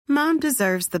Mom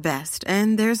deserves the best,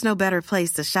 and there's no better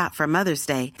place to shop for Mother's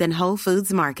Day than Whole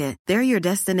Foods Market. They're your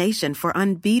destination for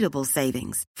unbeatable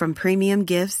savings, from premium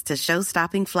gifts to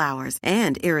show-stopping flowers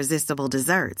and irresistible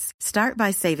desserts. Start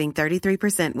by saving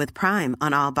 33% with Prime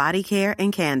on all body care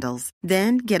and candles.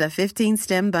 Then get a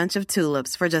 15-stem bunch of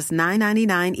tulips for just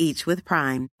 $9.99 each with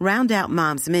Prime. Round out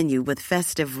Mom's menu with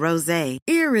festive rosé,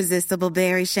 irresistible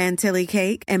berry chantilly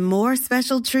cake, and more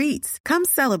special treats. Come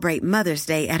celebrate Mother's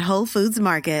Day at Whole Foods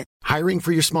Market. Hiring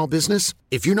for your small business?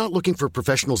 If you're not looking for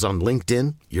professionals on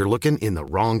LinkedIn, you're looking in the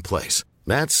wrong place.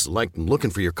 That's like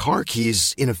looking for your car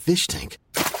keys in a fish tank.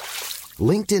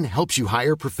 LinkedIn helps you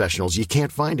hire professionals you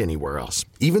can't find anywhere else,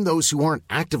 even those who aren't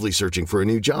actively searching for a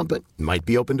new job but might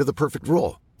be open to the perfect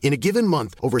role. In a given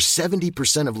month, over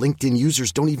 70% of LinkedIn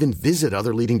users don't even visit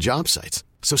other leading job sites.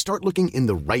 So start looking in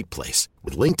the right place.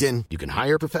 With LinkedIn, you can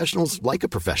hire professionals like a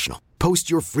professional. Post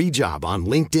your free job on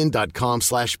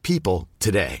linkedin.com/people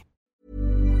today.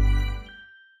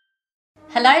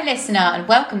 Hello listener, and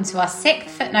welcome to our 6th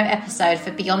Footnote episode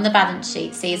for Beyond the Balance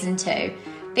Sheet Season 2.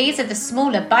 These are the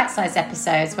smaller bite-sized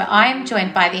episodes where I am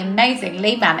joined by the amazing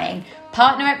Lee Manning,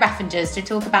 partner at Raffingers, to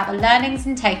talk about the learnings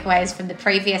and takeaways from the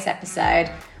previous episode.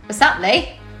 What's up,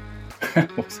 Lee?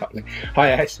 What's up, Lee?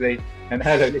 Hi, Ashley, and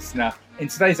hello, listener. In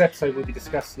today's episode, we'll be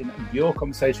discussing your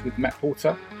conversation with Matt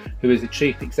Porter, who is the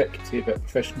Chief Executive at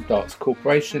Professional Darts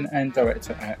Corporation and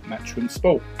Director at Matchroom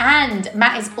Sport. And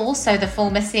Matt is also the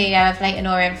former CEO of Leyton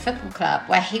Orient Football Club,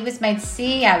 where he was made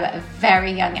CEO at a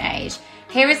very young age.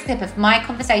 Here is a clip of my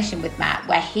conversation with Matt,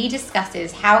 where he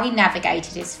discusses how he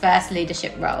navigated his first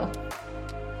leadership role.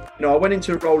 You know, I went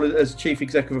into a role as chief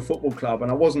executive of a football club,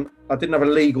 and I didn't have a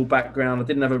legal background, I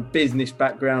didn't have a business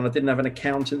background, I didn't have an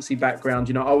accountancy background.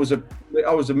 You know, I was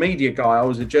a media guy, I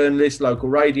was a journalist, local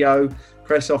radio,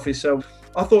 press officer.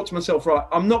 I thought to myself, right,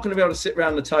 I'm not going to be able to sit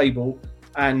around the table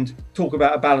and talk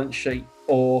about a balance sheet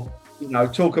or, you know,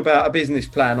 talk about a business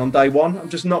plan on day one. I'm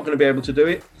just not going to be able to do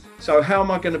it. So how am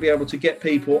I going to be able to get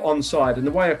people on side? And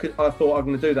the way I thought I'm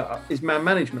going to do that is man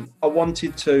management. I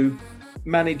wanted to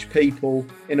manage people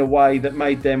in a way that would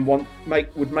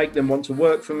make them want to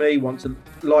work for me, want to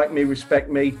like me, respect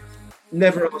me.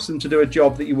 Never ask them to do a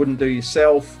job that you wouldn't do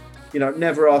yourself. You know,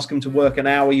 never ask them to work an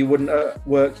hour you wouldn't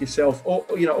work yourself. Or,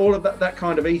 you know, all of that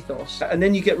kind of ethos. And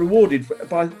then you get rewarded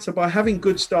by having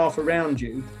good staff around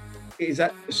you. Is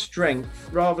that a strength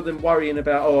rather than worrying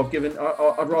about,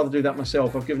 I'd rather do that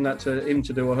myself. I've given that to him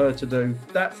to do or her to do.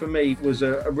 That for me was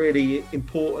a really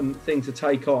important thing to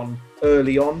take on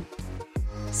early on.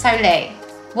 So Lee,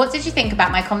 what did you think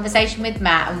about my conversation with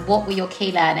Matt, and what were your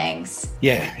key learnings?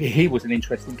 Yeah, he was an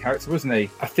interesting character, wasn't he?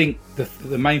 I think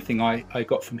the main thing I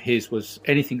got from his was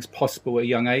anything's possible at a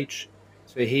young age.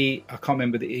 So I can't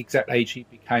remember the exact age he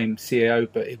became CEO,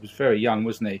 but it was very young,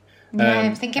 wasn't he? Yeah,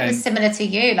 I think it was similar to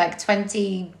you, like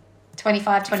 20,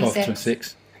 25, 26.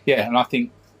 26. Yeah, and I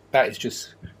think that is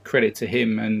just credit to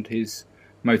him and his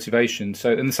motivation.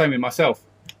 So, and the same with myself.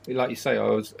 Like you say, I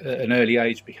was at an early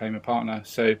age became a partner.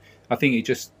 So I think it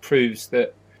just proves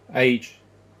that age,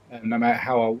 no matter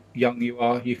how young you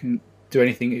are, you can do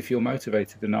anything if you're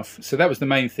motivated enough. So that was the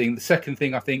main thing. The second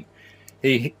thing, I think,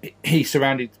 he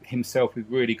surrounded himself with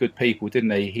really good people,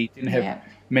 didn't he? He didn't have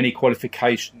many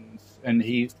qualifications, and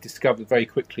he discovered very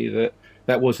quickly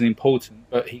that wasn't important,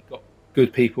 but he got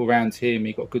good people around him.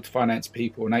 He got good finance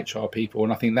people and HR people,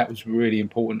 and I think that was really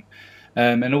important.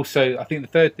 And also, I think the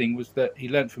third thing was that he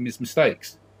learned from his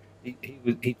mistakes.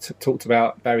 He talked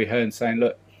about Barry Hearn saying,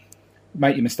 look,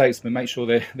 make your mistakes, but make sure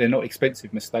they're not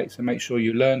expensive mistakes, and make sure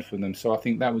you learn from them. So I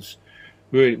think that was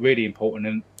really, really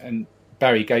important. And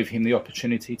Barry gave him the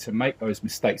opportunity to make those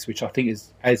mistakes, which I think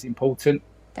is as important.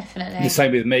 Definitely. The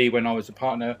same with me when I was a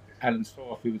partner. Alan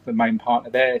Storff, who was the main partner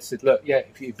there, said, look, yeah,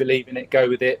 if you believe in it, go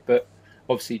with it. But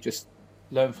obviously just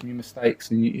learn from your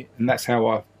mistakes. And that's how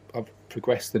I've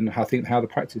progressed, and I think how the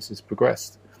practice has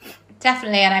progressed.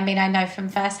 Definitely. And I mean, I know from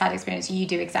first-hand experience, you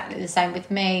do exactly the same with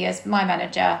me as my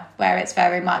manager, where it's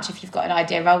very much, if you've got an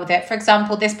idea, roll with it. For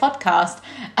example, this podcast.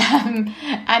 And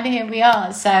here we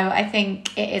are. So I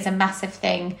think it is a massive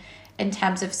thing in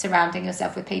terms of surrounding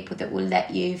yourself with people that will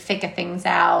let you figure things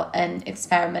out and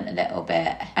experiment a little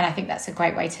bit. And I think that's a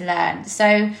great way to learn.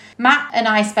 So Matt and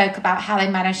I spoke about how they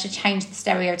managed to change the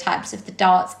stereotypes of the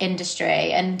darts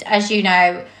industry. And as you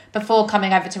know, before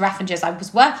coming over to Raffingers, I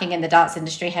was working in the darts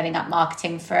industry, heading up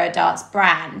marketing for a darts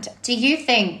brand. Do you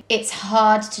think it's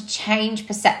hard to change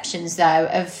perceptions, though,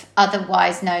 of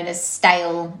otherwise known as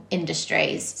stale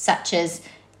industries, such as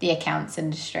the accounts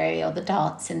industry or the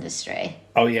darts industry?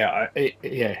 Oh, yeah.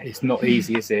 It's not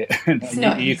easy, is it? It's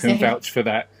not you easy. can vouch for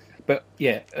that. But,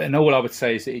 yeah, and all I would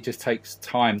say is that it just takes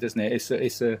time, doesn't it?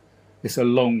 It's a it's a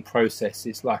long process.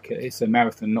 It's a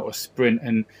marathon, not a sprint,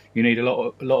 and you need a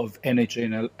lot of energy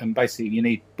and basically you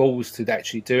need balls to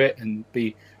actually do it and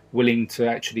be willing to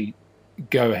actually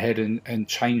go ahead and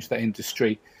change that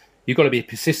industry. You've got to be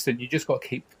persistent. You just got to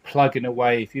keep plugging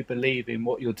away. If you believe in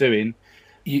what you're doing,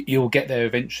 you'll get there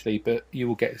eventually, but you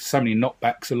will get so many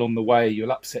knockbacks along the way.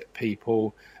 You'll upset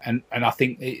people, and I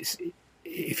think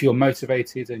if you're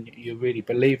motivated and you really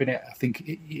believe in it, I think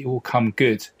it will come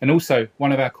good. And also,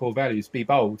 one of our core values: be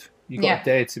bold. You've got to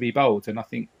dare to be bold, and I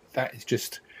think that is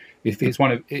just it's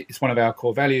one of our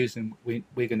core values, and we're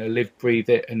going to live, breathe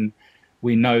it, and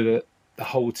we know that the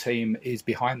whole team is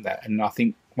behind that. And I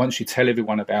think once you tell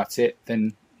everyone about it,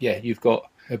 then you've got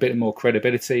a bit more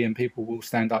credibility and people will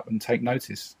stand up and take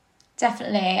notice.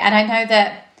 Definitely. And I know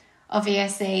that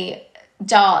obviously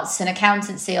darts and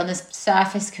accountancy on the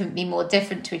surface couldn't be more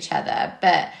different to each other,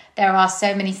 but there are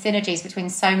so many synergies between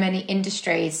so many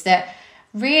industries that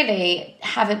really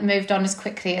haven't moved on as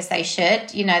quickly as they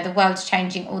should. You know, the world's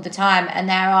changing all the time, and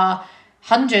there are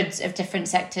hundreds of different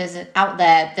sectors out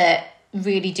there that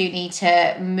really do need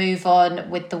to move on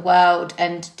with the world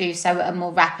and do so at a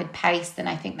more rapid pace than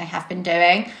I think they have been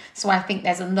doing. So I think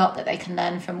there's a lot that they can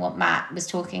learn from what Matt was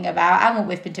talking about and what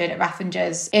we've been doing at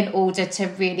Raffingers in order to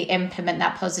really implement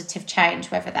that positive change,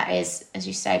 whether that is, as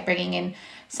you say, bringing in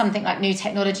something like new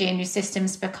technology and new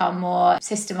systems to become more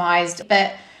systemized.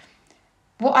 But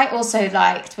what I also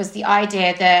liked was the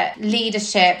idea that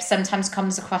leadership sometimes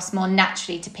comes across more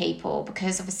naturally to people,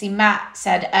 because obviously Matt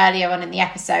said earlier on in the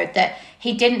episode that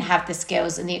he didn't have the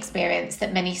skills and the experience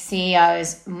that many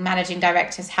CEOs, managing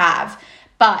directors have,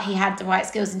 but he had the right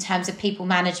skills in terms of people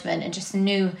management and just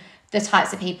knew the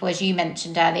types of people, as you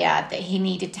mentioned earlier, that he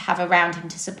needed to have around him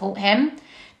to support him.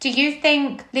 Do you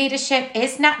think leadership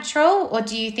is natural, or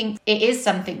do you think it is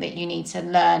something that you need to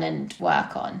learn and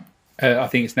work on? I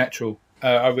think it's natural.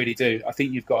 I really do. I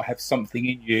think you've got to have something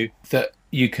in you that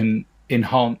you can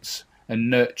enhance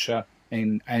and nurture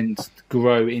and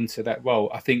grow into that role.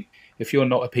 I think if you're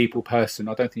not a people person,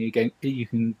 I don't think you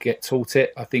can get taught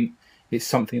it. I think it's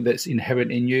something that's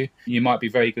inherent in you. You might be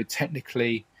very good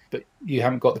technically, but you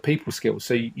haven't got the people skills.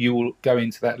 So you will go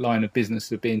into that line of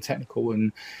business of being technical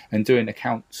and doing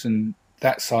accounts and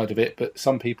that side of it. But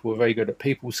some people are very good at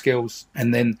people skills,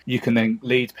 and then you can then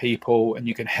lead people and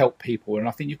you can help people. And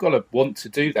I think you've got to want to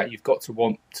do that. You've got to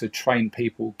want to train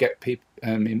people, get people,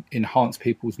 enhance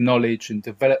people's knowledge and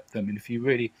develop them. And if you're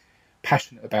really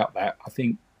passionate about that, I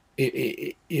think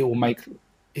it will make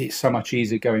it so much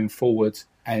easier going forward,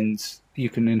 and you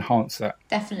can enhance that.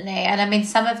 Definitely. And I mean,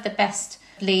 some of the best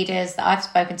leaders that I've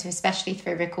spoken to, especially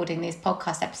through recording these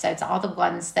podcast episodes, are the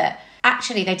ones that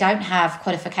actually they don't have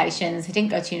qualifications, they didn't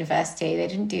go to university, they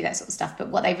didn't do that sort of stuff, but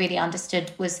what they really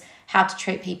understood was how to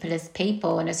treat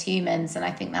people and as humans. And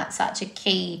I think that's such a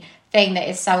key thing that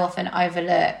is so often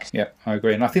overlooked. Yeah, I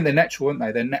agree. And I think they're natural, aren't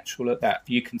they? They're natural at that.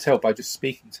 You can tell by just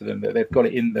speaking to them that they've got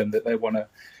it in them, that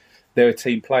they're a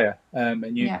team player,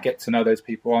 and you get to know those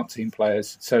people aren't team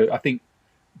players. So I think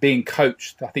being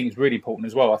coached, I think, is really important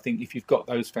as well. I think if you've got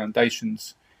those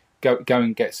foundations, go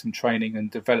and get some training and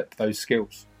develop those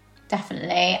skills.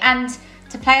 Definitely. And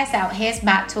to play us out, here's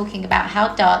Matt talking about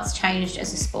how darts changed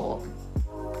as a sport.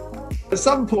 At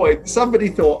some point, somebody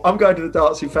thought, I'm going to the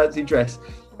darts in fancy dress.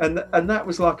 And that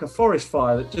was like a forest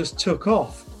fire that just took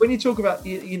off. When you talk about,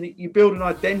 you build an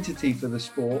identity for the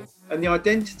sport, and the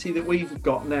identity that we've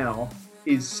got now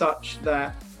is such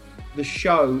that the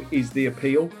show is the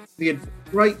appeal. The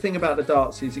great thing about the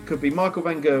darts is it could be Michael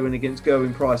van Gerwen against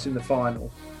Gerwyn Price in the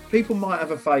final. People might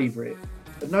have a favourite,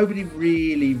 but nobody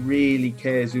really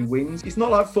cares who wins. It's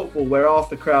not like football where half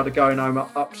the crowd are going home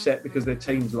upset because their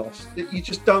team's lost. You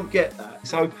just don't get that.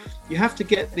 So you have to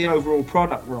get the overall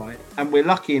product right. And we're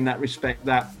lucky in that respect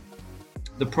that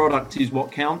the product is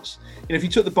what counts. You know, if you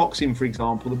took the boxing, for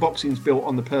example, the boxing's built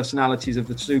on the personalities of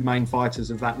the two main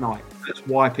fighters of that night. That's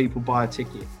why people buy a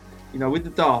ticket. You know, with the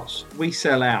darts, we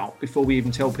sell out before we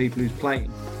even tell people who's playing.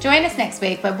 Join us next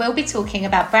week where we'll be talking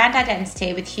about brand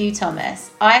identity with Hugh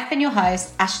Thomas. I've been your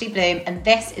host, Ashley Bloom, and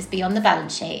this is Beyond the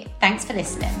Balance Sheet. Thanks for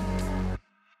listening.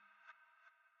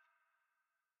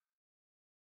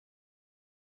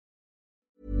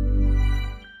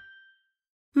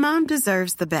 Mom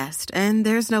deserves the best, and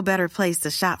there's no better place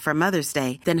to shop for Mother's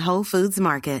Day than Whole Foods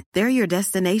Market. They're your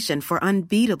destination for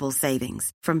unbeatable savings,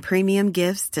 from premium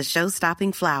gifts to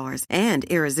show-stopping flowers and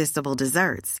irresistible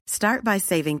desserts. Start by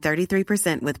saving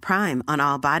 33% with Prime on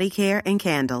all body care and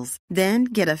candles. Then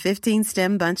get a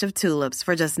 15-stem bunch of tulips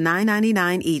for just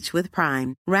 $9.99 each with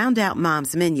Prime. Round out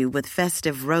Mom's menu with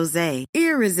festive rosé,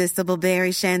 irresistible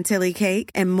berry chantilly cake,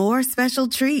 and more special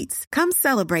treats. Come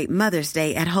celebrate Mother's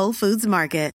Day at Whole Foods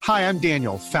Market. Market. Hi, I'm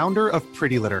Daniel, founder of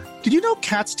Pretty Litter. Did you know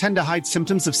cats tend to hide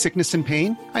symptoms of sickness and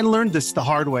pain? I learned this the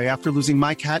hard way after losing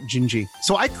my cat, Gingy.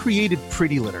 So I created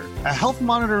Pretty Litter, a health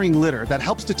monitoring litter that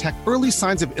helps detect early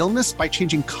signs of illness by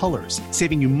changing colors,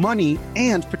 saving you money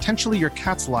and potentially your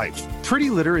cat's life. Pretty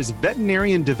Litter is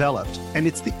veterinarian developed, and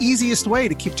it's the easiest way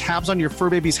to keep tabs on your fur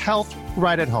baby's health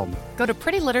right at home. Go to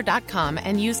prettylitter.com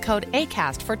and use code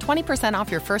ACAST for 20% off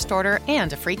your first order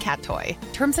and a free cat toy.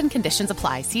 Terms and conditions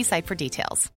apply. See site for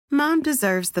details. Mom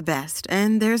deserves the best,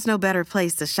 and there's no better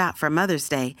place to shop for Mother's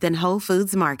Day than Whole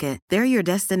Foods Market. They're your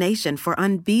destination for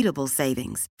unbeatable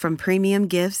savings, from premium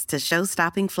gifts to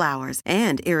show-stopping flowers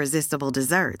and irresistible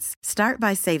desserts. Start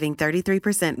by saving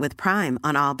 33% with Prime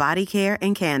on all body care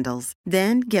and candles.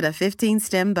 Then get a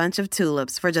 15-stem bunch of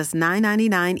tulips for just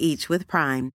 $9.99 each with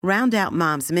Prime. Round out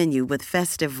Mom's menu with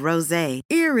festive rosé,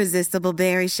 irresistible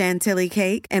berry chantilly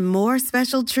cake, and more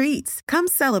special treats. Come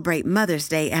celebrate Mother's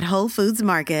Day at Whole Foods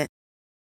Market.